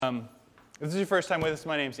If this is your first time with us,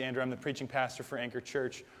 my name's Andrew. I'm the preaching pastor for Anchor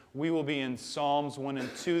Church. We will be in Psalms 1 and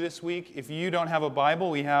 2 this week. If you don't have a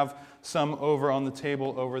Bible, we have some over on the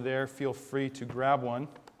table over there. Feel free to grab one.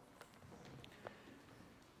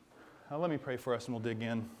 Let me pray for us and we'll dig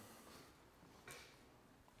in.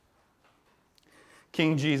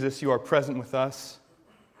 King Jesus, you are present with us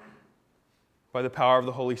by the power of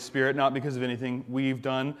the Holy Spirit, not because of anything we've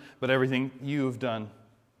done, but everything you've done.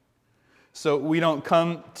 So we don't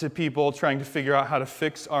come to people trying to figure out how to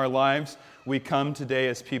fix our lives. We come today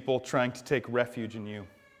as people trying to take refuge in you.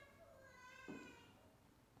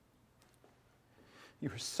 You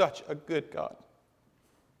are such a good God.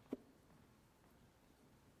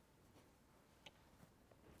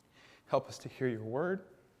 Help us to hear your word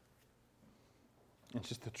and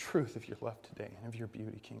just the truth of your love today and of your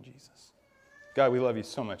beauty, King Jesus. God, we love you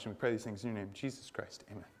so much, and we pray these things in your name, Jesus Christ.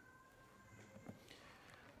 Amen.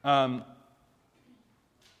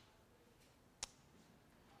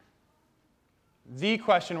 The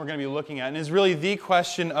question we're going to be looking at, and is really the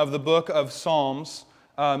question of the book of Psalms.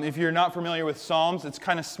 If you're not familiar with Psalms, it's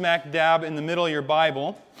kind of smack dab in the middle of your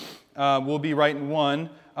Bible. We'll be right in one.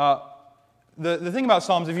 The thing about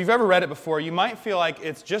Psalms, if you've ever read it before, you might feel like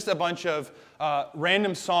it's just a bunch of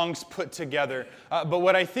random songs put together. But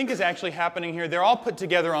what I think is actually happening here, they're all put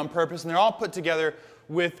together on purpose, and they're all put together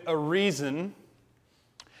with a reason.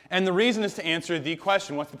 And the reason is to answer the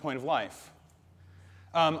question, what's the point of life?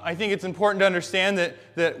 I think it's important to understand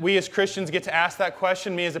that we as Christians get to ask that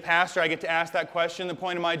question. Me as a pastor, I get to ask that question. The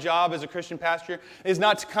point of my job as a Christian pastor is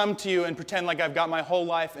not to come to you and pretend like I've got my whole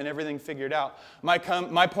life and everything figured out.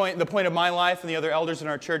 The point of my life and the other elders in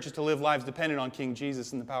our church is to live lives dependent on King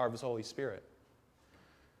Jesus and the power of His Holy Spirit.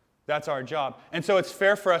 That's our job. And so it's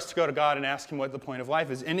fair for us to go to God and ask Him what the point of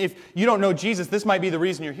life is. And if you don't know Jesus, this might be the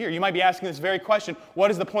reason you're here. You might be asking this very question,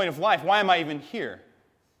 what is the point of life? Why am I even here?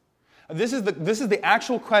 This is the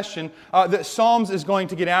actual question that Psalms is going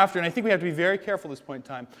to get after, and I think we have to be very careful at this point in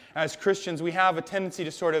time. As Christians, we have a tendency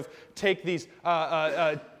to sort of take these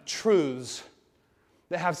truths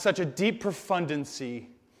that have such a deep profundancy,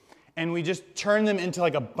 and we just turn them into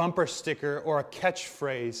like a bumper sticker or a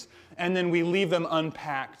catchphrase, and then we leave them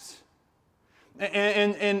unpacked.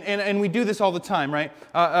 And we do this all the time, right?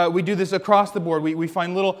 We do this across the board. We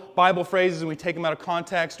find little Bible phrases and we take them out of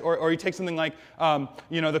context, or you take something like,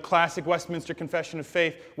 the classic Westminster Confession of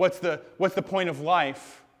Faith. What's the point of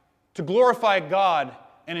life? To glorify God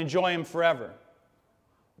and enjoy Him forever.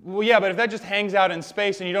 Well, yeah, but if that just hangs out in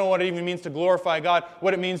space and you don't know what it even means to glorify God,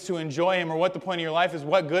 what it means to enjoy Him, or what the point of your life is,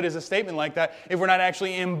 what good is a statement like that if we're not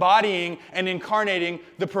actually embodying and incarnating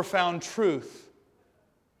the profound truth?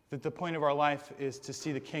 That the point of our life is to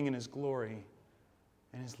see the King in His glory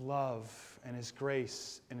and His love and His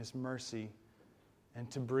grace and His mercy,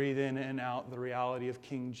 and to breathe in and out the reality of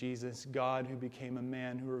King Jesus, God who became a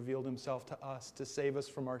man, who revealed Himself to us to save us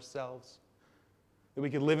from ourselves, that we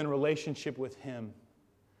could live in relationship with Him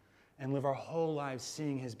and live our whole lives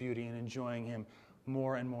seeing His beauty and enjoying Him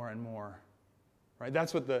more and more and more. Right?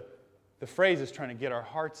 That's what the phrase is trying to get our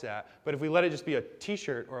hearts at. But if we let it just be a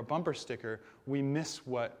t-shirt or a bumper sticker, we miss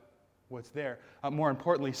what's there. More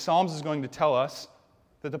importantly, Psalms is going to tell us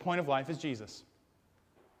that the point of life is Jesus.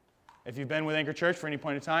 If you've been with Anchor Church for any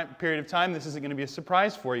period of time, this isn't going to be a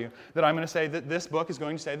surprise for you, that I'm going to say that this book is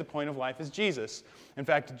going to say the point of life is Jesus. In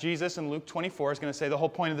fact, Jesus in Luke 24 is going to say the whole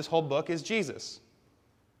point of this whole book is Jesus.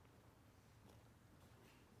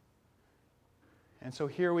 And so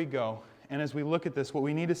here we go. And as we look at this, what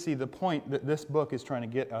we need to see, the point that this book is trying to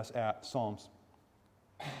get us at, Psalms,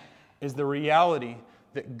 is the reality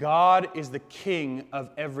that God is the King of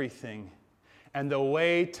everything. And the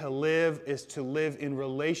way to live is to live in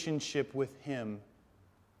relationship with Him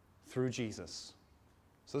through Jesus.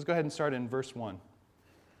 So let's go ahead and start in verse 1.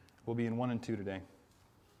 We'll be in 1 and 2 today.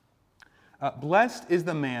 Blessed is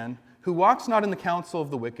the man who walks not in the counsel of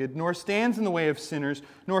the wicked, nor stands in the way of sinners,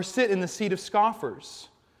 nor sit in the seat of scoffers.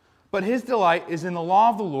 But his delight is in the law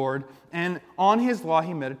of the Lord, and on His law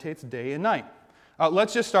he meditates day and night.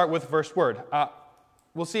 Let's just start with the first word.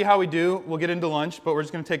 We'll see how we do. We'll get into lunch, but we're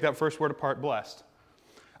just going to take that first word apart, blessed.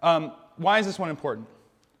 Why is this one important?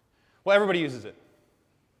 Well, everybody uses it,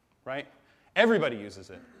 right? Everybody uses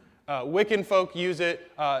it. Wiccan folk use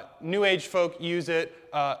it. New Age folk use it.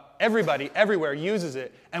 Everybody, everywhere uses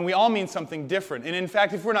it. And we all mean something different. And in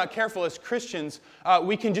fact, if we're not careful as Christians,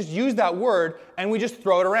 we can just use that word and we just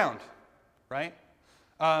throw it around, right?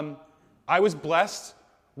 I was blessed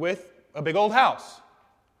with a big old house.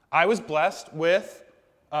 I was blessed with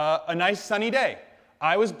a nice sunny day.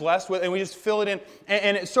 I was blessed with, and we just fill it in.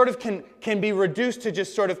 And it sort of can be reduced to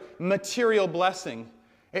just sort of material blessing.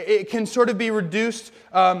 It can sort of be reduced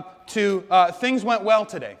to things went well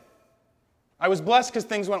today. I was blessed because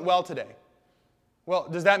things went well today. Well,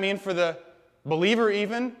 does that mean for the believer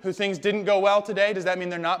even, who things didn't go well today, does that mean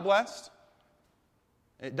they're not blessed?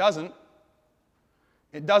 It doesn't.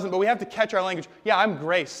 It doesn't, but we have to catch our language. Yeah, I'm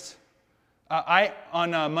graced.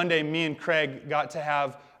 On Monday, me and Craig got to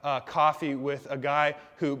have coffee with a guy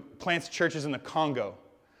who plants churches in the Congo.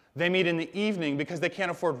 They meet in the evening because they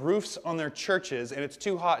can't afford roofs on their churches, and it's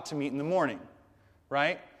too hot to meet in the morning,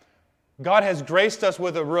 right? God has graced us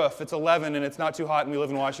with a roof. It's 11, and it's not too hot, and we live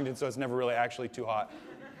in Washington, so it's never really actually too hot,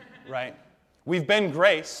 right? We've been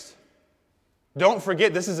graced. Don't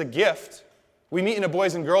forget, this is a gift. We meet in a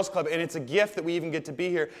Boys and Girls Club, and it's a gift that we even get to be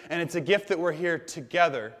here, and it's a gift that we're here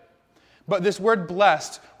together. But this word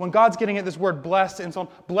blessed, when God's getting at this word blessed and so on,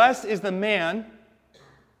 blessed is the man,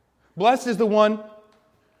 blessed is the one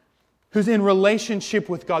who's in relationship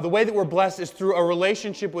with God. The way that we're blessed is through a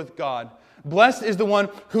relationship with God. Blessed is the one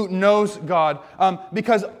who knows God.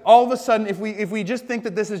 Because all of a sudden, if we just think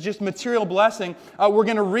that this is just material blessing, we're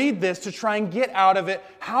going to read this to try and get out of it.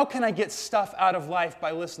 How can I get stuff out of life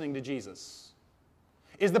by listening to Jesus?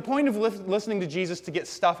 Is the point of listening to Jesus to get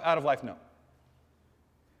stuff out of life? No.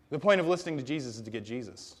 The point of listening to Jesus is to get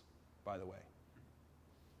Jesus, by the way.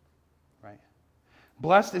 Right?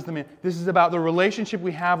 Blessed is the man. This is about the relationship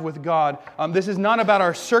we have with God. This is not about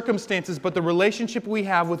our circumstances, but the relationship we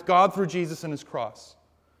have with God through Jesus and His cross.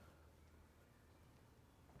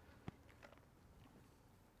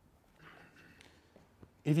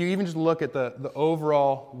 If you even just look at the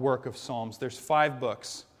overall work of Psalms, there's 5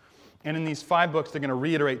 books. And in these 5 books, they're going to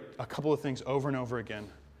reiterate a couple of things over and over again.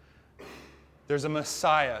 There's a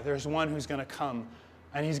Messiah. There's one who's going to come.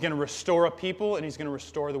 And He's going to restore a people, and He's going to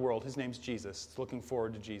restore the world. His name's Jesus. It's looking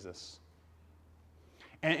forward to Jesus.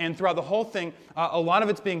 And throughout the whole thing, a lot of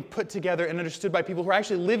it's being put together and understood by people who are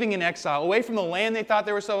actually living in exile, away from the land they thought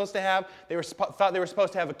they were supposed to have. They thought they were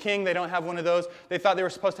supposed to have a king. They don't have one of those. They thought they were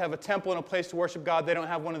supposed to have a temple and a place to worship God. They don't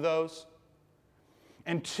have one of those.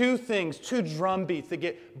 And 2 things, 2 drum beats that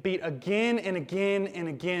get beat again and again and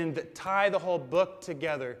again that tie the whole book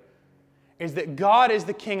together is that God is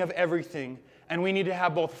the king of everything, and we need to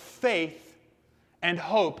have both faith and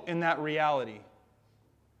hope in that reality.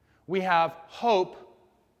 We have hope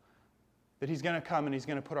that He's going to come and He's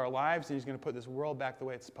going to put our lives and He's going to put this world back the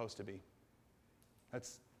way it's supposed to be.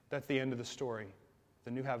 That's the end of the story. The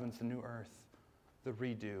new heavens, the new earth, the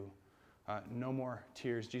redo. No more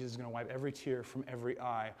tears. Jesus is going to wipe every tear from every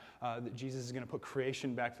eye. That Jesus is going to put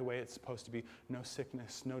creation back the way it's supposed to be. No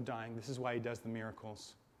sickness, no dying. This is why He does the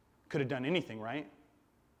miracles. Could have done anything, right?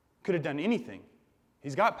 Could have done anything.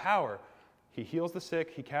 He's got power. He heals the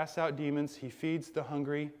sick. He casts out demons. He feeds the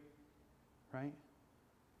hungry, right?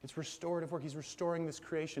 It's restorative work. He's restoring this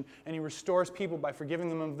creation, and He restores people by forgiving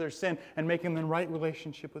them of their sin and making them in right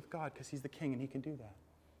relationship with God because He's the King and He can do that.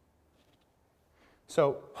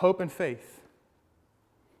 So, hope and faith.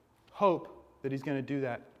 Hope that He's going to do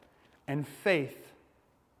that. And faith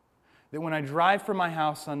that when I drive from my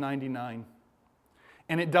house on 99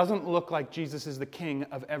 and it doesn't look like Jesus is the King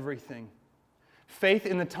of everything. Faith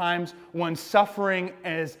in the times when suffering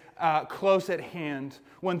is close at hand,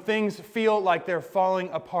 when things feel like they're falling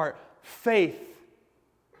apart. Faith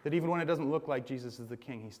that even when it doesn't look like Jesus is the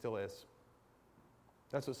King, He still is.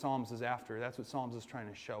 That's what Psalms is after. That's what Psalms is trying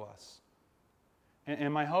to show us.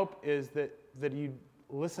 And my hope is that you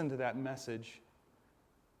listen to that message.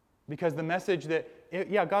 Because the message that,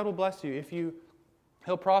 God will bless you.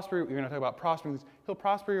 He'll prosper, you're going to talk about prospering. He'll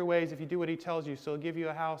prosper your ways if you do what He tells you. So He'll give you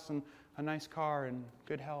a house and a nice car and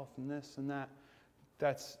good health and this and that.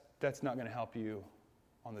 That's not going to help you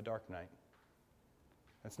on the dark night.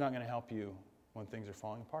 That's not going to help you when things are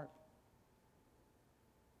falling apart.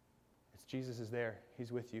 It's Jesus is there.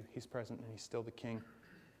 He's with you. He's present and He's still the King.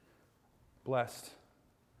 Blessed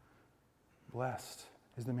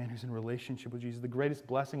is the man who's in relationship with Jesus. The greatest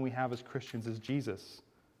blessing we have as Christians is Jesus.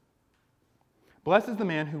 Blessed is the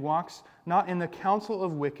man who walks not in the counsel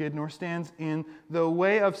of wicked, nor stands in the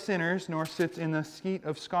way of sinners, nor sits in the seat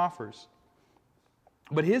of scoffers.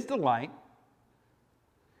 But his delight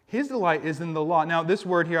is in the law. Now, this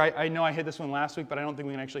word here, I know I hit this one last week, but I don't think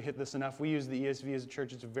we can actually hit this enough. We use the ESV as a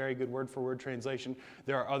church. It's a very good word-for-word translation.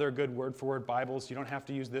 There are other good word-for-word Bibles. You don't have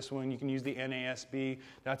to use this one. You can use the NASB.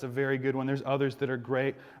 That's a very good one. There's others that are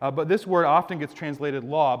great. But this word often gets translated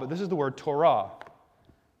law, but this is the word Torah.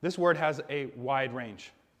 This word has a wide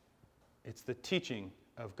range. It's the teaching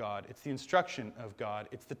of God. It's the instruction of God.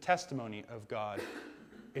 It's the testimony of God.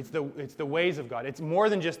 It's the ways of God. It's more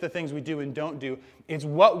than just the things we do and don't do. It's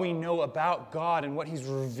what we know about God and what He's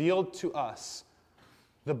revealed to us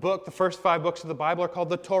The first 5 books of the Bible are called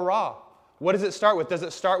the Torah. What does it start with? Does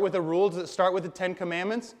it start with a rule? Does it start with the 10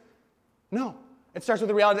 Commandments? No. It starts with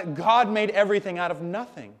the reality that God made everything out of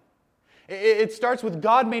nothing. It starts with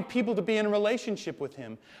God made people to be in a relationship with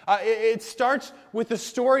Him. It starts with the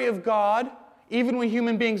story of God, even when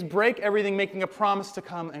human beings break everything, making a promise to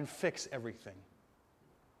come and fix everything.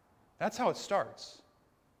 That's how it starts.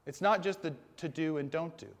 It's not just the to do and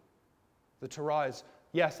don't do. The Torah is,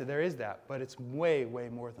 yes, there is that, but it's way, way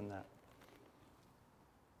more than that.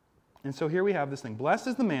 And so here we have this thing. Blessed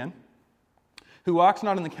is the man who walks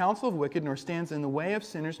not in the counsel of wicked, nor stands in the way of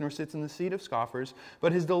sinners, nor sits in the seat of scoffers,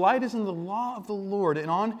 but his delight is in the law of the Lord, and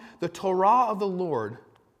on the Torah of the Lord.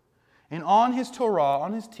 And on his Torah,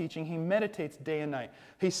 on his teaching, he meditates day and night.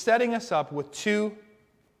 He's setting us up with two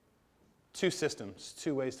systems,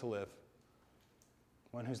 2 ways to live.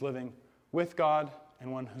 One who's living with God,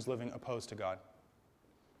 and one who's living opposed to God.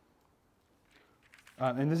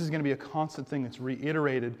 And this is going to be a constant thing that's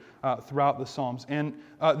reiterated throughout the Psalms. And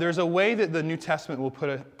there's a way that the New Testament will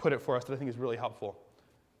put it for us that I think is really helpful.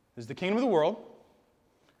 There's the kingdom of the world,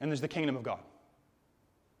 and there's the kingdom of God.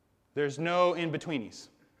 There's no in-betweenies.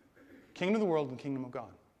 Kingdom of the world and kingdom of God.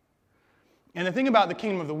 And the thing about the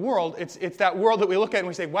kingdom of the world, it's that world that we look at and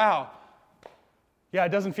we say, wow, yeah, it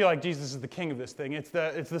doesn't feel like Jesus is the king of this thing. It's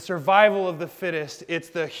the survival of the fittest. It's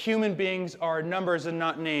the human beings are numbers and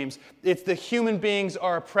not names. It's the human beings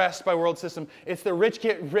are oppressed by world system. It's the rich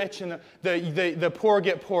get rich and the poor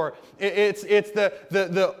get poor. It's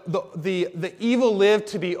the evil live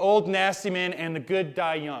to be old, nasty men, and the good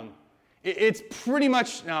die young. It's pretty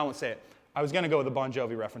much, no, I won't say it. I was going to go with a Bon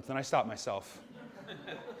Jovi reference, then I stopped myself.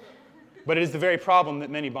 But it is the very problem that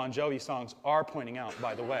many Bon Jovi songs are pointing out,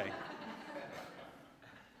 by the way.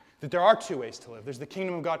 That there are 2 ways to live. There's the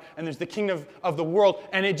kingdom of God and there's the kingdom of the world,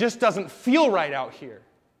 and it just doesn't feel right out here.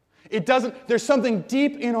 It doesn't. There's something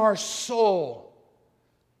deep in our soul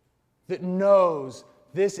that knows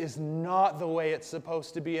this is not the way it's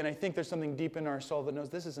supposed to be, and I think there's something deep in our soul that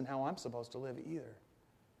knows this isn't how I'm supposed to live either.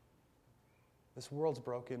 This world's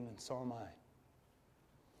broken, and so am I.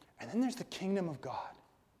 And then there's the kingdom of God.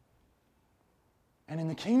 And in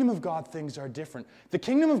the kingdom of God, things are different. The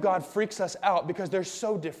kingdom of God freaks us out because they're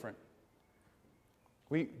so different.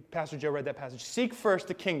 Pastor Joe read that passage. Seek first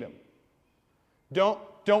the kingdom.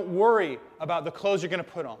 Don't worry about the clothes you're going to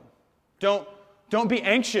put on. Don't be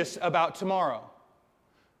anxious about tomorrow.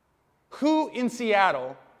 Who in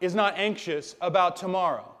Seattle is not anxious about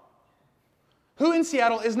tomorrow? Who in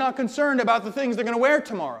Seattle is not concerned about the things they're going to wear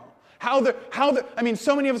tomorrow?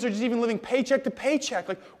 So many of us are just even living paycheck to paycheck.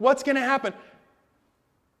 Like, what's going to happen?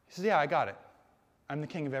 He says, yeah, I got it. I'm the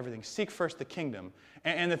king of everything. Seek first the kingdom.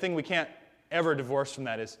 And the thing we can't ever divorce from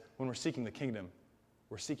that is when we're seeking the kingdom,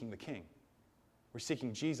 we're seeking the king. We're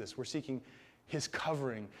seeking Jesus. We're seeking his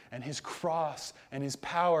covering and his cross and his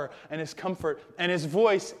power and his comfort and his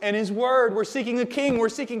voice and his word. We're seeking the king. We're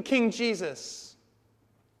seeking King Jesus.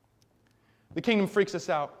 The kingdom freaks us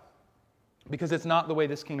out because it's not the way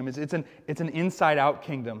this kingdom is. It's an inside-out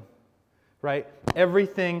kingdom. Right?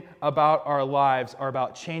 Everything about our lives are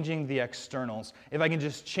about changing the externals. If I can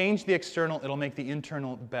just change the external, it'll make the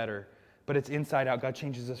internal better. But it's inside out. God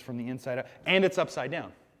changes us from the inside out. And it's upside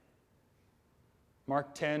down.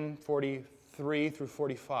 Mark 10:43 through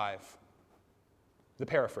 45. The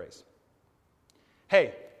paraphrase.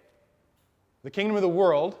 Hey, the kingdom of the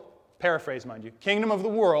world, paraphrase mind you, kingdom of the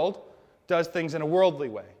world does things in a worldly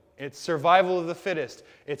way. It's survival of the fittest.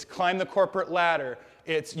 It's climb the corporate ladder.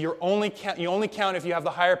 It's you only count if you have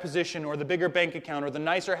the higher position or the bigger bank account or the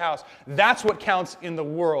nicer house. That's what counts in the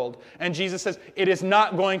world. And Jesus says, it is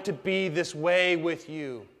not going to be this way with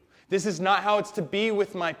you. This is not how it's to be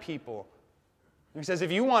with my people. And he says,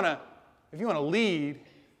 if you want to lead,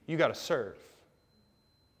 you got to serve.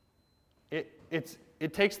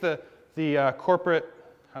 It takes the corporate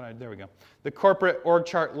the corporate org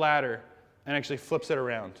chart ladder and actually flips it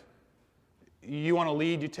around. You want to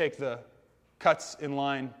lead, you take the cuts in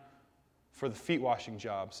line for the feet washing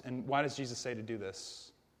jobs. And why does Jesus say to do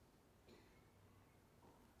this?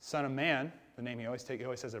 Son of Man, the name he always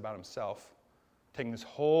says it about himself, taking this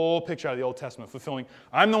whole picture out of the Old Testament, fulfilling,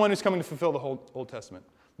 I'm the one who's coming to fulfill the whole Old Testament.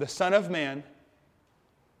 The Son of Man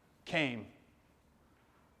came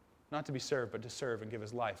not to be served, but to serve and give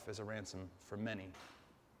his life as a ransom for many.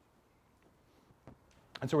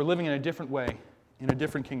 And so we're living in a different way, in a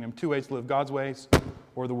different kingdom. 2 ways to live, God's ways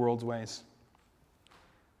or the world's ways.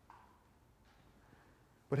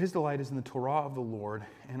 But his delight is in the Torah of the Lord,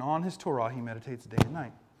 and on his Torah he meditates day and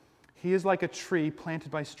night. He is like a tree planted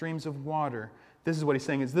by streams of water This is what he's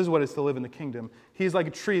saying. This is what is to live in the kingdom. He is like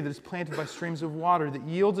a tree that is planted by streams of water, that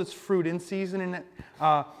yields its fruit in season,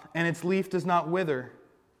 and its leaf does not wither.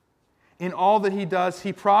 In all that he does,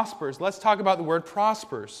 he prospers. Let's talk about the word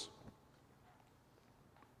prospers.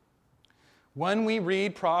 When we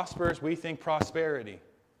read prospers, we think prosperity.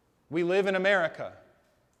 We live in America.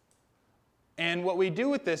 And what we do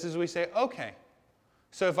with this is we say, okay,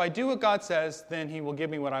 so if I do what God says, then he will give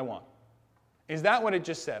me what I want. Is that what it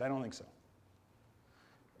just said? I don't think so.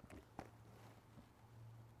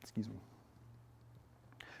 Excuse me.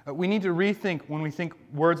 We need to rethink when we think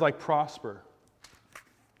words like prosper.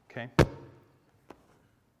 Okay?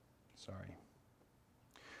 Sorry.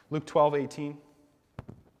 Luke 12:18.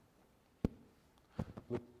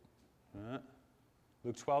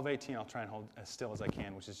 Luke 12:18, I'll try and hold as still as I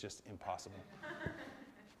can, which is just impossible.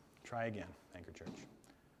 Try again, Anchor Church.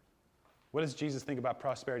 What does Jesus think about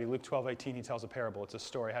prosperity? Luke 12:18, he tells a parable. It's a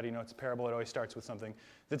story. How do you know it's a parable? It always starts with something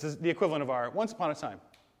that's the equivalent of our once upon a time.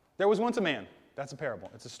 There was once a man. That's a parable.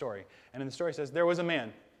 It's a story. And in the story it says, there was a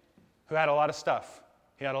man who had a lot of stuff.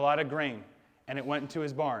 He had a lot of grain, and it went into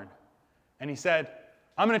his barn. And he said,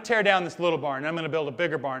 I'm going to tear down this little barn, and I'm going to build a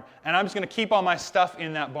bigger barn, and I'm just going to keep all my stuff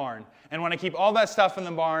in that barn. And when I keep all that stuff in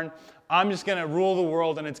the barn, I'm just going to rule the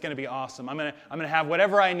world, and it's going to be awesome. I'm going to have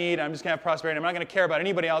whatever I need. I'm just going to have prosperity. I'm not going to care about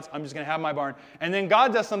anybody else. I'm just going to have my barn. And then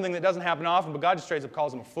God does something that doesn't happen often, but God just straight up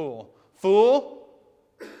calls him a fool. Fool,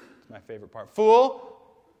 that's my favorite part. Fool,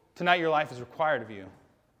 tonight your life is required of you.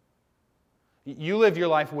 You live your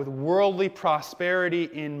life with worldly prosperity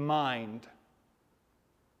in mind.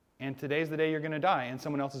 And today's the day you're going to die, and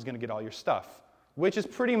someone else is going to get all your stuff, which is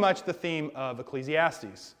pretty much the theme of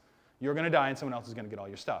Ecclesiastes. You're going to die, and someone else is going to get all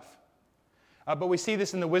your stuff. But we see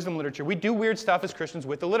this in the wisdom literature. We do weird stuff as Christians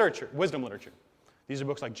with the literature, wisdom literature. These are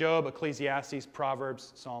books like Job, Ecclesiastes,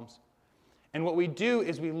 Proverbs, Psalms. And what we do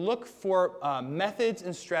is we look for methods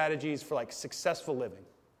and strategies for like successful living.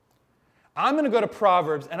 I'm going to go to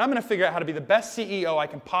Proverbs, and I'm going to figure out how to be the best CEO I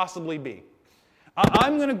can possibly be.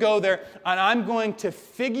 I'm going to go there, and I'm going to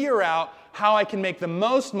figure out how I can make the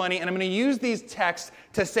most money, and I'm going to use these texts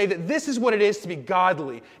to say that this is what it is to be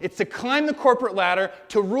godly. It's to climb the corporate ladder,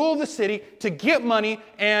 to rule the city, to get money,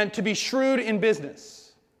 and to be shrewd in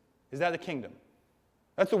business. Is that the kingdom?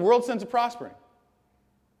 That's the world's sense of prospering.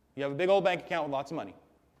 You have a big old bank account with lots of money.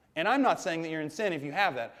 And I'm not saying that you're in sin if you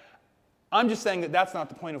have that. I'm just saying that that's not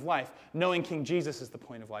the point of life. Knowing King Jesus is the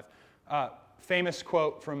point of life. Famous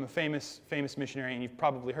quote from a famous missionary, and you've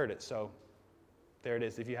probably heard it, so there it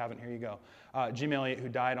is. If you haven't, here you go. Jim Elliot, who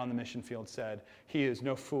died on the mission field, said, "He is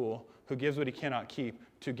no fool who gives what he cannot keep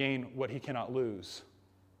to gain what he cannot lose."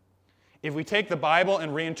 If we take the Bible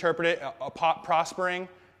and reinterpret it, prospering,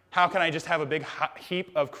 how can I just have a big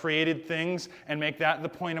heap of created things and make that the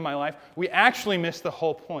point of my life? We actually miss the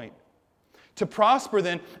whole point. To prosper,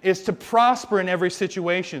 then, is to prosper in every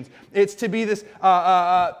situation. It's to be this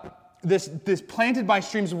planted by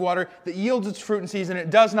streams of water that yields its fruit in season, and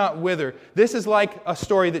it does not wither. This is like a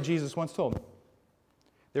story that Jesus once told.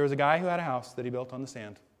 There was a guy who had a house that he built on the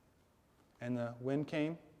sand. And the wind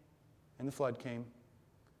came, and the flood came,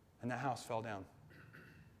 and that house fell down.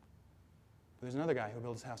 There's another guy who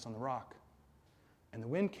built his house on the rock. And the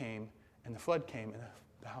wind came, and the flood came, and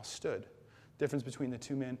the house stood. Difference between the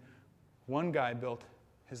two men. One guy built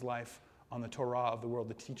his life on the Torah of the world,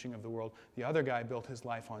 the teaching of the world. The other guy built his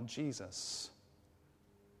life on Jesus.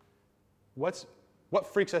 What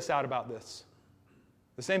freaks us out about this?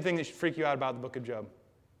 The same thing that should freak you out about the book of Job.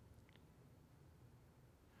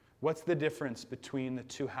 What's the difference between the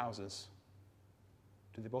two houses?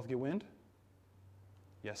 Do they both get wind?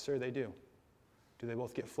 Yes, sir, they do. Do they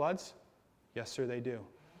both get floods? Yes, sir, they do.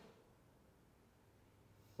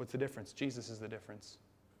 What's the difference? Jesus is the difference.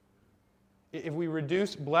 If we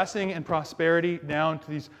reduce blessing and prosperity down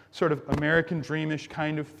to these sort of American dreamish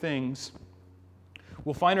kind of things,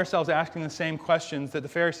 we'll find ourselves asking the same questions that the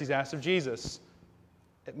Pharisees asked of Jesus.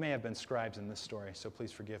 It may have been scribes in this story, so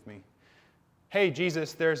please forgive me. Hey,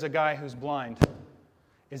 Jesus, there's a guy who's blind.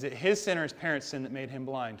 Is it his sin or his parents' sin that made him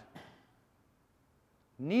blind?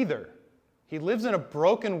 Neither. He lives in a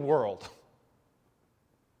broken world.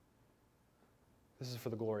 This is for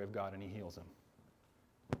the glory of God, and he heals him.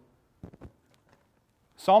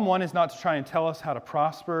 Psalm 1 is not to try and tell us how to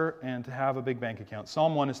prosper and to have a big bank account.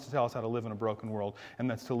 Psalm 1 is to tell us how to live in a broken world, and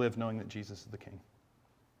that's to live knowing that Jesus is the King.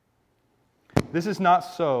 This is not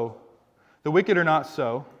so. The wicked are not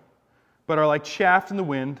so, but are like chaff in the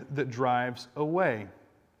wind that drives away.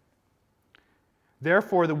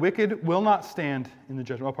 Therefore, the wicked will not stand in the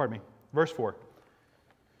judgment. Oh, pardon me. Verse 4.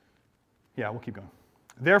 Yeah, we'll keep going.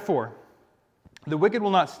 Therefore, The wicked will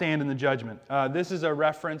not stand in the judgment. This is a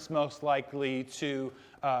reference most likely to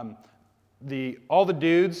all the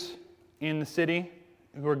dudes in the city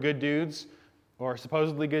who are good dudes, or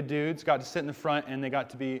supposedly good dudes, got to sit in the front and they got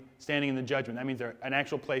to be standing in the judgment. That means they're an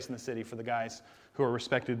actual place in the city for the guys who are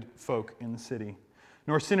respected folk in the city.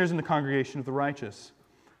 Nor sinners in the congregation of the righteous.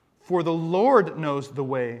 For the Lord knows the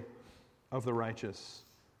way of the righteous,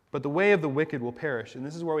 but the way of the wicked will perish. And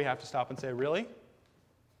this is where we have to stop and say, really?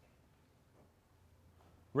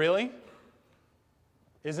 Really?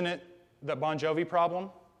 Isn't it the Bon Jovi problem?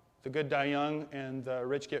 The good die young and the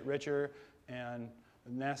rich get richer, and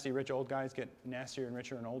the nasty rich old guys get nastier and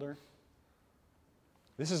richer and older?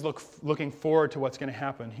 This is looking forward to what's going to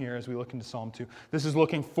happen here as we look into Psalm 2. This is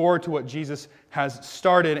looking forward to what Jesus has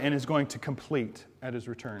started and is going to complete at his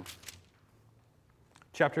return.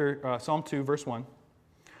 Psalm 2, verse 1.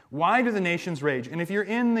 Why do the nations rage? And if you're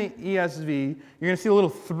in the ESV, you're going to see a little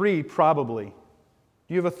 3 probably.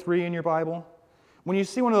 Do you have a 3 in your Bible? When you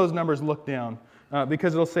see one of those numbers, look down,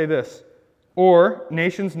 because it'll say this. Or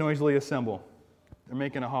nations noisily assemble. They're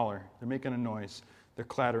making a holler. They're making a noise. They're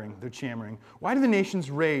clattering. They're chammering. Why do the nations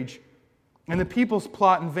rage and the peoples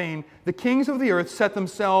plot in vain? The kings of the earth set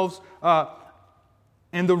themselves,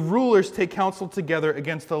 and the rulers take counsel together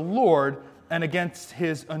against the Lord and against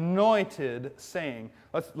his anointed, saying.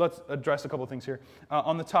 Let's address a couple of things here.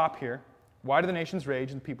 On the top here, why do the nations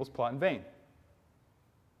rage and the peoples plot in vain?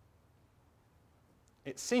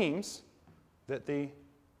 It seems that the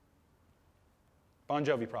Bon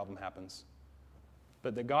Jovi problem happens,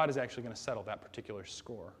 but that God is actually going to settle that particular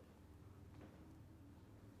score.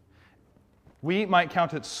 We might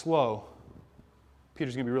count it slow.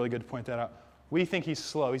 Peter's going to be really good to point that out. We think he's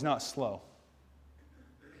slow. He's not slow.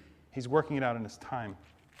 He's working it out in his time.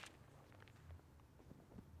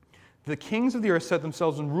 The kings of the earth set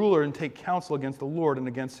themselves in ruler and take counsel against the Lord and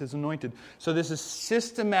against his anointed. So this is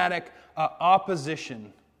systematic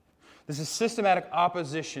opposition. This is systematic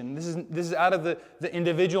opposition. This is out of the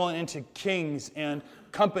individual and into kings and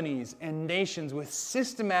companies and nations with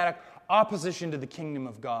systematic opposition to the kingdom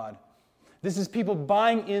of God. This is people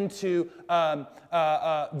buying into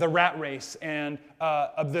the rat race and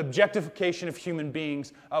of the objectification of human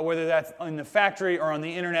beings, whether that's in the factory or on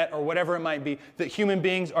the internet or whatever it might be, that human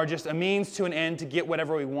beings are just a means to an end to get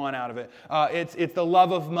whatever we want out of it. It's the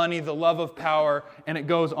love of money, the love of power, and it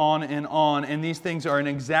goes on. And these things are in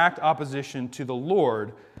exact opposition to the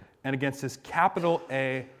Lord and against his capital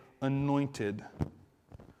A anointed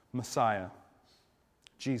Messiah,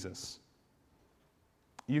 Jesus.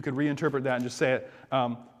 You could reinterpret that and just say it.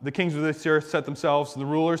 The kings of this earth set themselves, the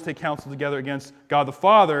rulers take counsel together against God the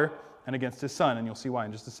Father and against his Son. And you'll see why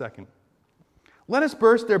in just a second. Let us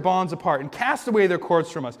burst their bonds apart and cast away their cords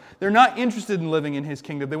from us. They're not interested in living in his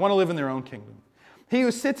kingdom. They want to live in their own kingdom. He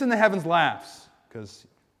who sits in the heavens laughs, because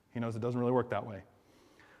he knows it doesn't really work that way.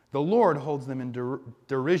 The Lord holds them in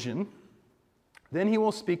derision. Then he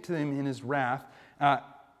will speak to them in his wrath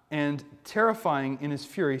and terrifying in his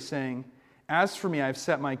fury, saying, as for me, I have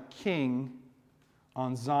set my king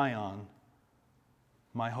on Zion,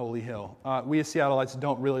 my holy hill. We as Seattleites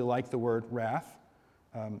don't really like the word wrath,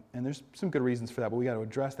 and there's some good reasons for that, but we got to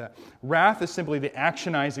address that. Wrath is simply the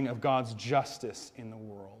actionizing of God's justice in the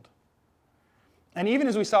world. And even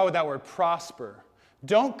as we saw with that word prosper,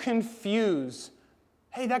 don't confuse,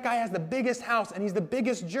 hey, that guy has the biggest house and he's the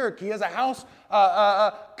biggest jerk. He has a house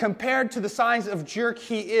compared to the size of jerk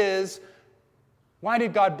he is. Why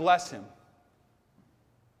did God bless him?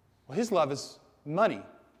 Well, his love is money.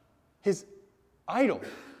 His idol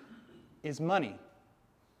is money.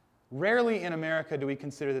 Rarely in America do we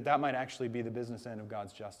consider that might actually be the business end of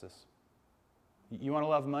God's justice. You want to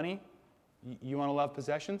love money? You want to love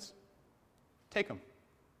possessions? Take them.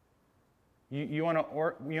 You want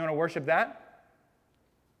to worship that?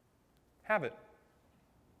 Have it.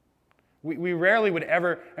 We rarely would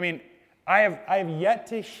ever, I have yet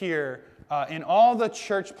to hear in all the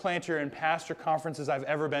church planter and pastor conferences I've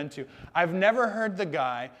ever been to, I've never heard the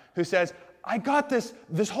guy who says, I got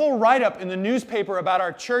this whole write-up in the newspaper about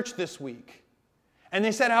our church this week. And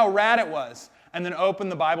they said how rad it was. And then open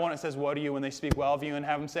the Bible and it says, woe to you when they speak well of you, and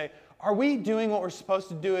have them say, are we doing what we're supposed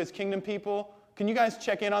to do as kingdom people? Can you guys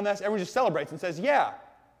check in on this? Everyone just celebrates and says, yeah,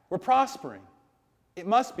 we're prospering. It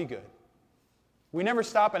must be good. We never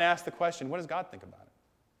stop and ask the question, what does God think about it?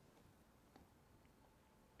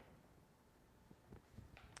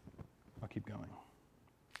 I'll keep going.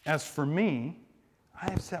 As for me, I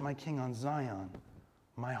have set my king on Zion,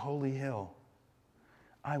 my holy hill.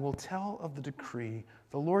 I will tell of the decree.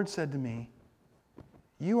 The Lord said to me,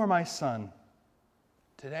 you are my son.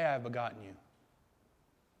 Today I have begotten you.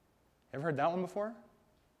 Ever heard that one before?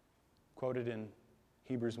 Of quoted in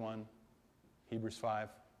Hebrews 1, Hebrews 5,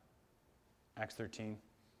 Acts 13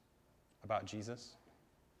 about Jesus.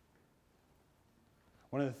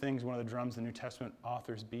 One of the drums the New Testament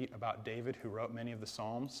authors beat about David, who wrote many of the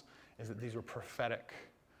Psalms, is that these were prophetic.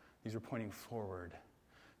 These were pointing forward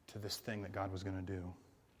to this thing that God was going to do.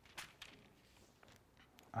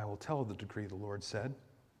 I will tell of the decree, the Lord said.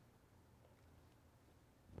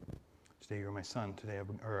 Today you are my son.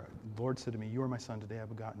 The Lord said to me, you are my son. Today I have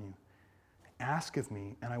begotten you. Ask of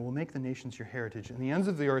me, and I will make the nations your heritage, and the ends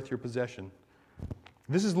of the earth your possession.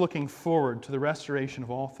 This is looking forward to the restoration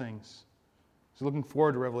of all things. He's looking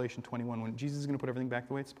forward to Revelation 21, when Jesus is going to put everything back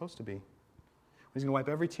the way it's supposed to be. He's going to wipe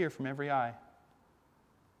every tear from every eye.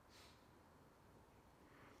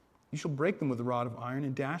 You shall break them with a rod of iron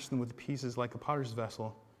and dash them with pieces like a potter's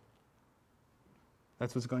vessel.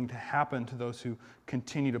 That's what's going to happen to those who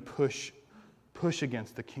continue to push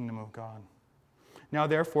against the kingdom of God. Now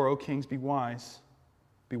therefore, O kings, be wise.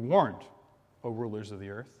 Be warned, O rulers of the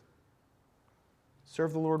earth.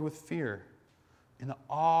 Serve the Lord with fear, in the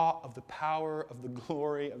awe of the power of the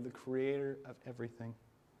glory of the Creator of everything.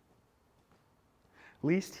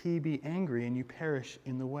 Lest he be angry and you perish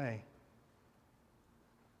in the way.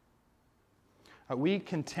 We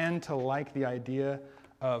can tend to like the idea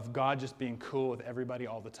of God just being cool with everybody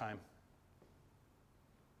all the time.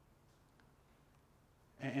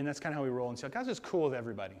 And that's kind of how we roll and say, God's just cool with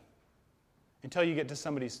everybody. Until you get to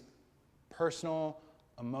somebody's personal,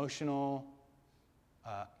 emotional,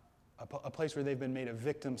 a place where they've been made a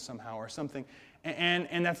victim somehow or something.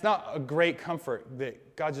 And that's not a great comfort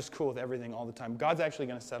that God's just cool with everything all the time. God's actually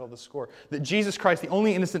going to settle the score. That Jesus Christ, the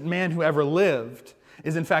only innocent man who ever lived,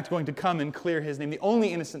 is in fact going to come and clear his name. The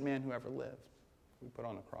only innocent man who ever lived. We put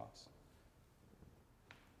on the cross.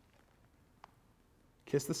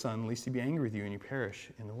 Kiss the Son, lest he be angry with you and you perish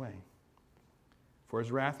in the way. For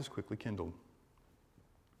his wrath is quickly kindled.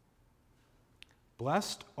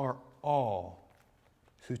 Blessed are all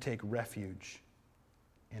who take refuge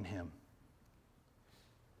in him.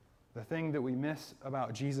 The thing that we miss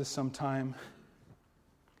about Jesus sometime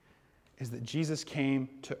is that Jesus came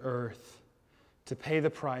to earth to pay the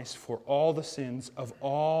price for all the sins of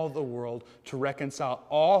all the world, to reconcile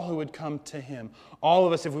all who would come to him. All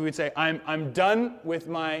of us, if we would say, I'm done with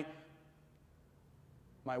my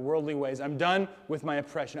worldly ways. I'm done with my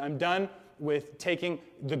oppression. I'm done with taking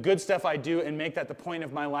the good stuff I do and make that the point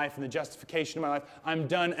of my life and the justification of my life. I'm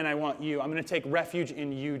done and I want you. I'm going to take refuge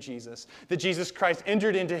in you, Jesus. That Jesus Christ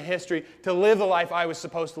entered into history to live the life I was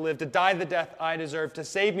supposed to live, to die the death I deserve, to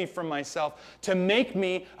save me from myself, to make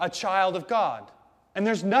me a child of God. And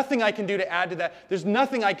there's nothing I can do to add to that. There's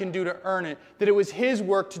nothing I can do to earn it. That it was his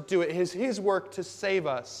work to do it, his work to save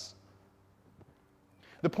us.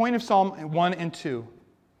 The point of Psalm 1 and 2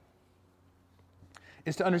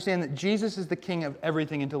 is to understand that Jesus is the king of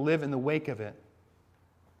everything and to live in the wake of it.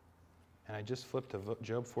 And I just flipped to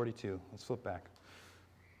Job 42. Let's flip back.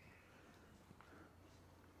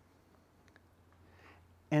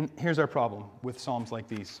 And here's our problem with psalms like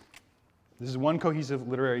these. This is one cohesive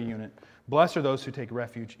literary unit. Blessed are those who take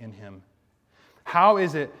refuge in him. How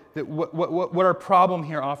is it that what our problem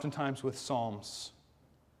here oftentimes with psalms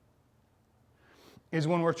is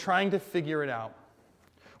when we're trying to figure it out.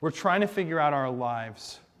 We're trying to figure out our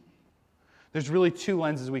lives. There's really two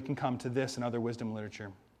lenses we can come to this and other wisdom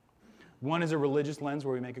literature. One is a religious lens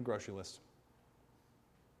where we make a grocery list.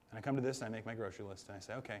 And I come to this and I make my grocery list. And I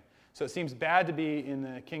say, okay, so it seems bad to be in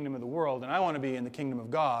the kingdom of the world, and I want to be in the kingdom of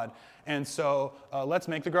God. And so let's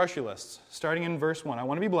make the grocery list. Starting in verse 1. I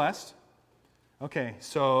want to be blessed. Okay,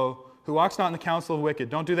 so who walks not in the counsel of the wicked?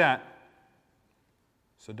 Don't do that.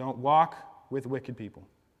 So don't walk with wicked people.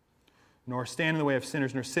 Nor stand in the way of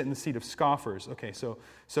sinners, nor sit in the seat of scoffers. Okay, so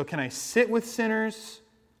can I sit with sinners?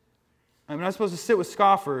 I'm not supposed to sit with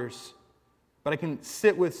scoffers, but I can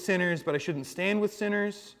sit with sinners, but I shouldn't stand with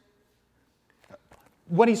sinners.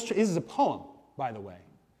 This is a poem, by the way.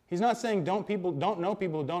 He's not saying don't know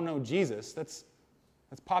people who don't know Jesus. That's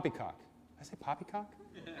poppycock. Did I say poppycock?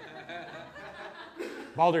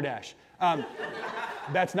 Balderdash.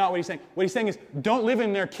 That's not what he's saying. What he's saying is don't live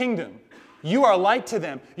in their kingdom. You are light to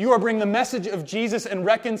them. You are bringing the message of Jesus and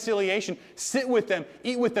reconciliation. Sit with them,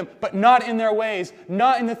 eat with them, but not in their ways,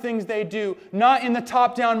 not in the things they do, not in the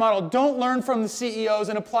top-down model. Don't learn from the CEOs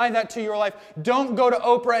and apply that to your life. Don't go to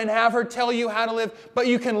Oprah and have her tell you how to live, but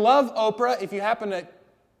you can love Oprah if you happen to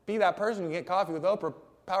be that person who get coffee with Oprah.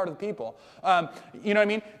 Power to the people. You know what I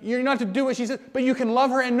mean? You're not to do what she says, but you can love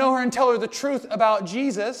her and know her and tell her the truth about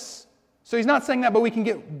Jesus. So he's not saying that, but we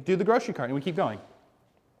can do the grocery cart and we keep going.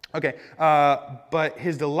 Okay, but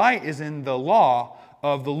his delight is in the law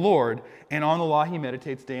of the Lord, and on the law he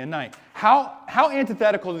meditates day and night. How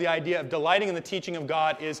antithetical to the idea of delighting in the teaching of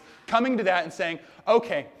God is coming to that and saying,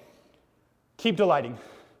 okay, keep delighting.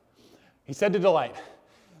 He said to delight.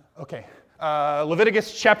 Okay,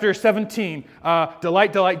 Leviticus chapter 17,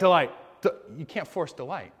 delight, delight, delight. You can't force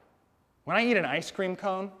delight. When I eat an ice cream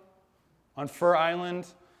cone on Fur Island,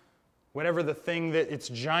 whatever the thing that it's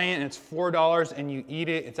giant and it's $4 and you eat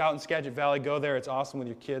it, it's out in Skagit Valley, go there, it's awesome with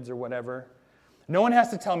your kids or whatever. No one has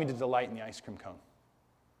to tell me to delight in the ice cream cone.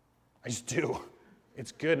 I just do.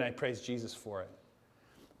 It's good and I praise Jesus for it.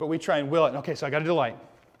 But we try and will it. Okay, so I got to delight.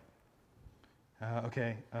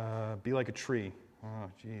 Be like a tree.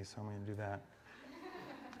 Oh, geez, how am I going to do that?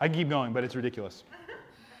 I can keep going, but it's ridiculous.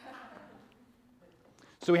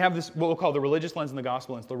 So we have this, what we'll call the religious lens and the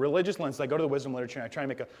gospel lens. The religious lens, I go to the wisdom literature and I try to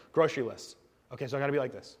make a grocery list. Okay, so I got to be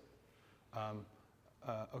like this.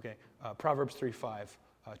 Proverbs 3:5.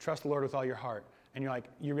 Trust the Lord with all your heart. And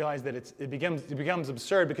you realize that it becomes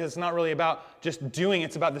absurd because it's not really about just doing,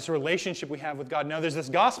 it's about this relationship we have with God. Now there's this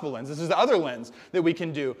gospel lens. This is the other lens that we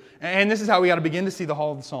can do. And this is how we got to begin to see the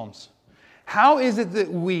whole of the Psalms. How is it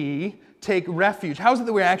that we take refuge? How is it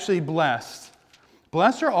that we're actually blessed?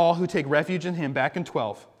 Blessed are all who take refuge in him, back in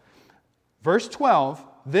 12. Verse 12,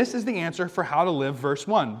 this is the answer for how to live verse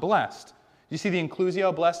 1, blessed. You see the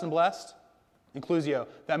inclusio, blessed and blessed? Inclusio.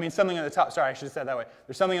 That means something at the top. Sorry, I should have said it that way.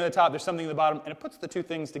 There's something at the top, there's something at the bottom, and it puts the two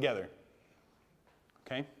things together.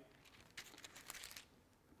 Okay?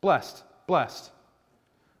 Blessed, blessed.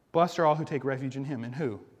 Blessed are all who take refuge in him. In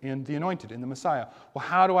who? In the anointed, in the Messiah. Well,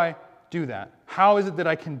 how do I do that? How is it that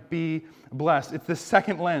I can be blessed? It's the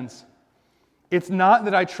second lens. It's not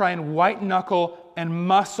that I try and white knuckle and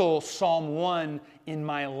muscle Psalm 1 in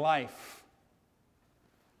my life.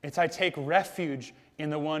 It's I take refuge in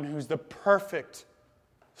the one who's the perfect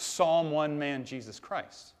Psalm 1 man, Jesus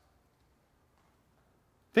Christ.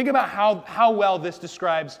 Think about how well this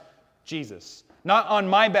describes Jesus. Not on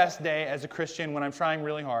my best day as a Christian when I'm trying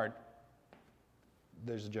really hard.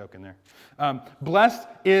 There's a joke in there. Blessed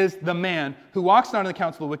is the man who walks not in the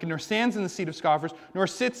counsel of the wicked, nor stands in the seat of scoffers, nor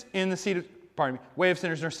sits in the seat of, way of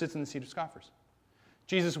sinners, nor sits in the seat of scoffers.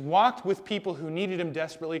 Jesus walked with people who needed him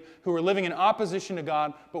desperately, who were living in opposition to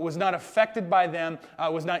God, but was not affected by them,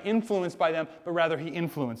 was not influenced by them, but rather he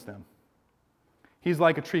influenced them. He's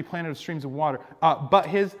like a tree planted with streams of water. But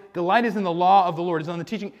his delight is in the law of the Lord, is on the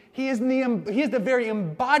teaching. He is the very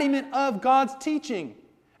embodiment of God's teaching.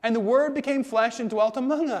 And the Word became flesh and dwelt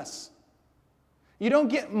among us. You don't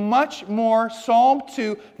get much more Psalm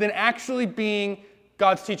 2 than actually being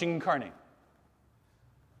God's teaching incarnate.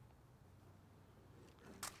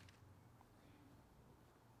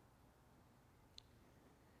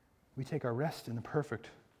 We take our rest in the perfect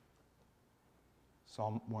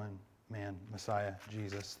Psalm 1 man, Messiah,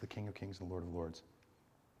 Jesus, the King of Kings and Lord of Lords.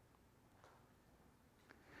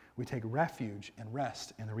 We take refuge and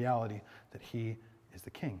rest in the reality that he is the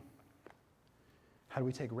King. How do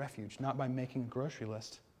we take refuge? Not by making a grocery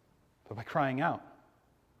list, but by crying out.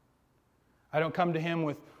 I don't come to him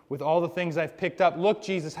with all the things I've picked up. Look,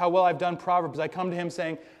 Jesus, how well I've done Proverbs. I come to him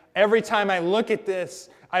saying, every time I look at this,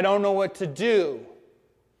 I don't know what to do.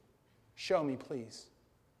 Show me, please.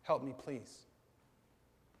 Help me, please.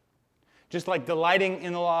 Just like delighting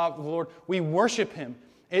in the law of the Lord, we worship him.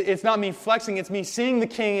 It's not me flexing, it's me seeing the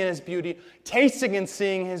King in his beauty, tasting and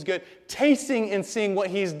seeing his good, tasting and seeing what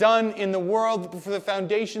he's done in the world for the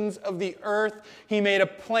foundations of the earth. He made a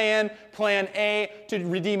plan A, to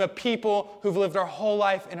redeem a people who've lived our whole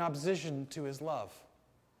life in opposition to his love.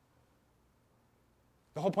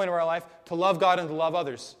 The whole point of our life, to love God and to love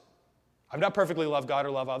others. I've not perfectly loved God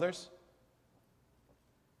or love others.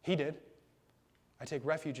 He did. I take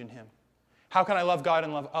refuge in him. How can I love God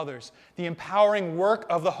and love others? The empowering work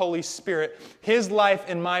of the Holy Spirit, his life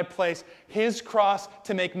in my place, his cross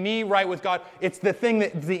to make me right with God. It's the thing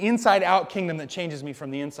that the inside-out kingdom that changes me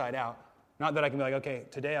from the inside out. Not that I can be like, okay,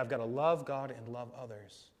 today I've got to love God and love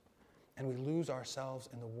others. And we lose ourselves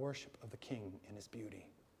in the worship of the King in his beauty.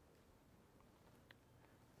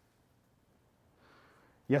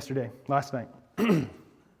 Last night, it was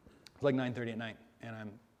like 9:30 at night, and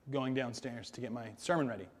I'm going downstairs to get my sermon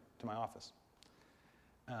ready to my office.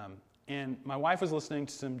 And my wife was listening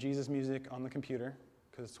to some Jesus music on the computer,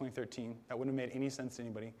 because it's 2013. That wouldn't have made any sense to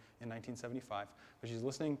anybody in 1975. But she's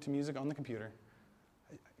listening to music on the computer.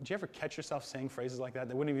 Did you ever catch yourself saying phrases like that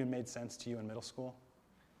wouldn't have even made sense to you in middle school?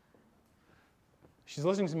 She's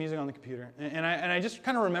listening to music on the computer. And I just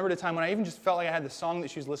kind of remembered a time when I even just felt like I had the song that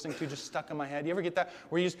she was listening to just stuck in my head. You ever get that?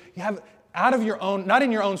 Where you have out of your own, not in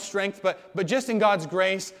your own strength, but just in God's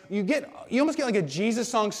grace, you almost get like a Jesus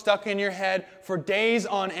song stuck in your head for days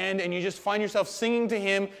on end, and you just find yourself singing to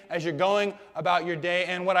Him as you're going about your day.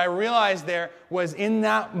 And what I realized there was in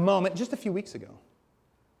that moment, just a few weeks ago,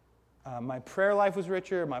 my prayer life was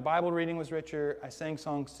richer, my Bible reading was richer, I sang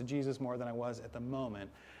songs to Jesus more than I was at the moment.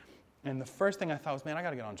 And the first thing I thought was, man, I got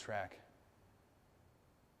to get on track.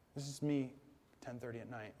 This is me, 10:30 at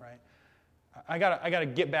night, right? I got to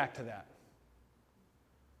get back to that.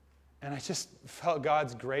 And I just felt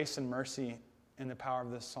God's grace and mercy in the power of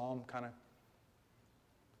this psalm, kind of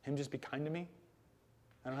Him just be kind to me.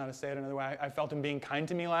 I don't know how to say it another way. I felt Him being kind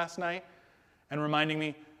to me last night and reminding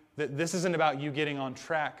me that this isn't about you getting on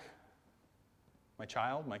track, my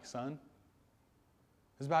child, my son.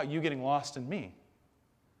 It's about you getting lost in me.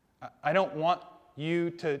 I don't want you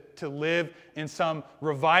to live in some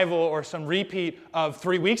revival or some repeat of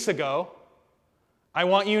 3 weeks ago. I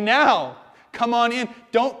want you now. Come on in.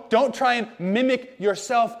 Don't try and mimic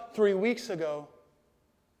yourself 3 weeks ago.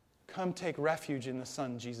 Come take refuge in the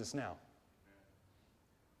Son, Jesus, now.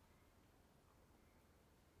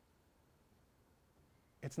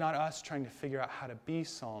 It's not us trying to figure out how to be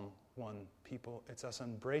Psalm 1 people. It's us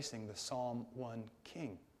embracing the Psalm 1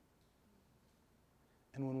 King.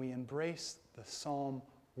 And when we embrace the Psalm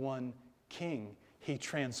 1 King, He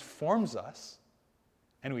transforms us,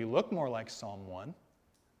 and we look more like Psalm 1.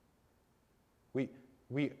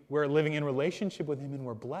 We're living in relationship with Him, and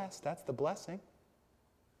we're blessed. That's the blessing.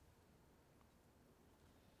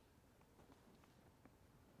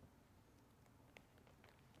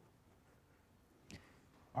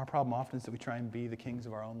 Our problem often is that we try and be the kings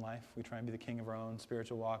of our own life. We try and be the king of our own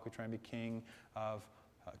spiritual walk. We try and be king of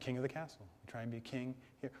the castle. We try and be king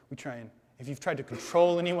here. We try and, if you've tried to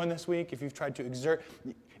control anyone this week, if you've tried to exert,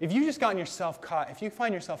 if you've just gotten yourself caught, if you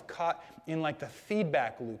find yourself caught in like the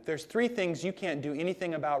feedback loop, there's 3 things you can't do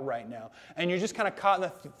anything about right now. And you're just kind of caught in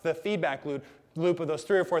the feedback loop of those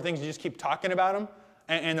 3 or 4 things. You just keep talking about them,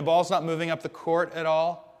 and the ball's not moving up the court at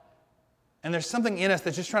all. And there's something in us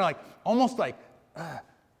that's just trying to almost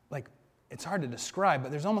it's hard to describe, but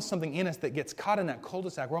there's almost something in us that gets caught in that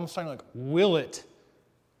cul-de-sac. We're almost trying to will it.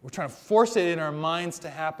 We're trying to force it in our minds to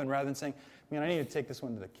happen rather than saying, man, I need to take this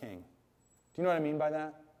one to the King. Do you know what I mean by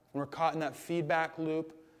that? When we're caught in that feedback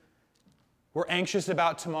loop, we're anxious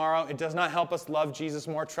about tomorrow. It does not help us love Jesus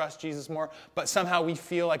more, trust Jesus more, but somehow we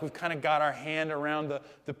feel like we've kind of got our hand around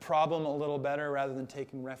the problem a little better rather than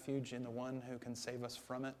taking refuge in the one who can save us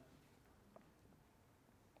from it.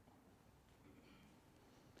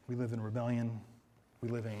 We live in rebellion. We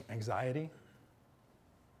live in anxiety.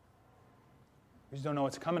 We just don't know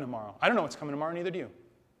what's coming tomorrow. I don't know what's coming tomorrow, neither do you.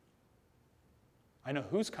 I know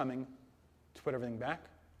who's coming to put everything back.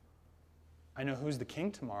 I know who's the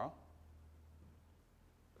king tomorrow.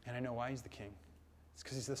 And I know why he's the king. It's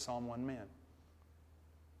because he's the Psalm 1 man.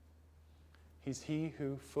 He's he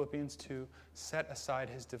who, Philippians 2, set aside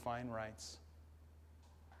his divine rights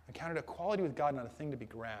and counted equality with God not a thing to be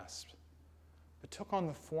grasped, but took on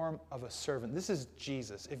the form of a servant. This is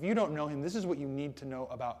Jesus. If you don't know him, this is what you need to know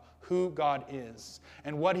about who God is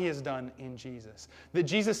and what he has done in Jesus. That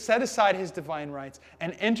Jesus set aside his divine rights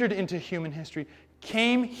and entered into human history,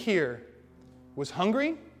 came here, was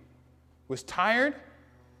hungry, was tired,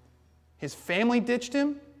 his family ditched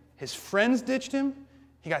him, his friends ditched him,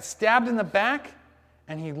 he got stabbed in the back,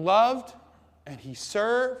 and he loved, and he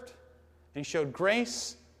served, and he showed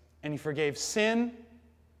grace, and he forgave sin,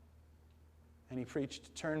 and he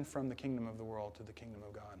preached, turn from the kingdom of the world to the kingdom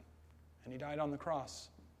of God. And he died on the cross,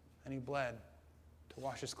 and he bled to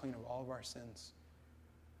wash us clean of all of our sins.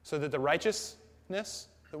 So that the righteousness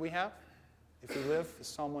that we have, if we live as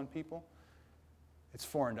Psalm 1 people, it's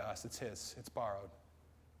foreign to us, it's his, it's borrowed.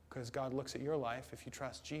 Because God looks at your life, if you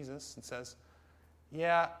trust Jesus, and says,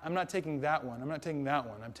 yeah, I'm not taking that one, I'm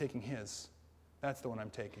taking his. That's the one I'm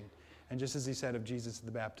taking. And just as he said of Jesus at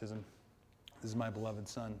the baptism, this is my beloved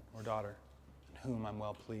son or daughter, whom I'm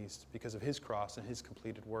well pleased, because of his cross and his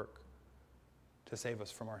completed work to save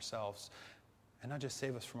us from ourselves. And not just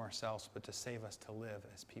save us from ourselves, but to save us to live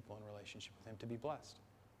as people in relationship with him, to be blessed.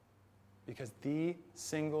 Because the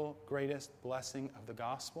single greatest blessing of the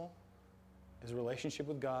gospel is a relationship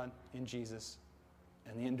with God in Jesus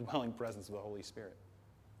and the indwelling presence of the Holy Spirit.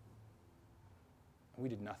 And we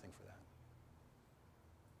did nothing for that.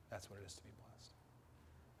 That's what it is to be blessed.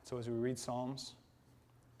 So as we read Psalms,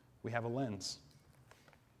 we have a lens.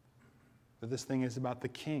 That this thing is about the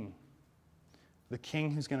king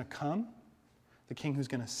who's going to come, the king who's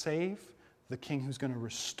going to save, the king who's going to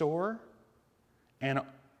restore, and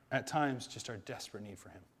at times just our desperate need for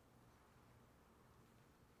Him.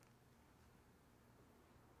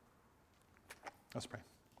 Let's pray.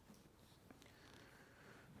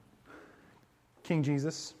 King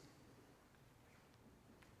Jesus,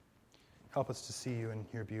 help us to see you in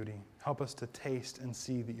your beauty. Help us to taste and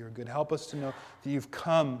see that you're good. Help us to know that you've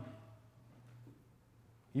come.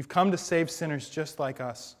 You've come to save sinners just like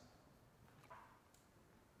us.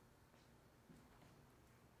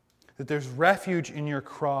 That there's refuge in your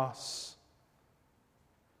cross.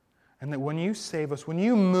 And that when you save us, when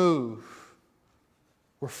you move,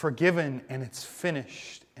 we're forgiven and it's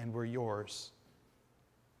finished and we're yours.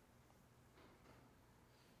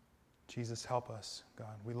 Jesus, help us,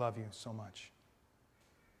 God. We love you so much.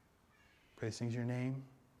 Pray these things in your name,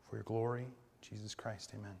 for your glory. Jesus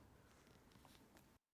Christ, amen.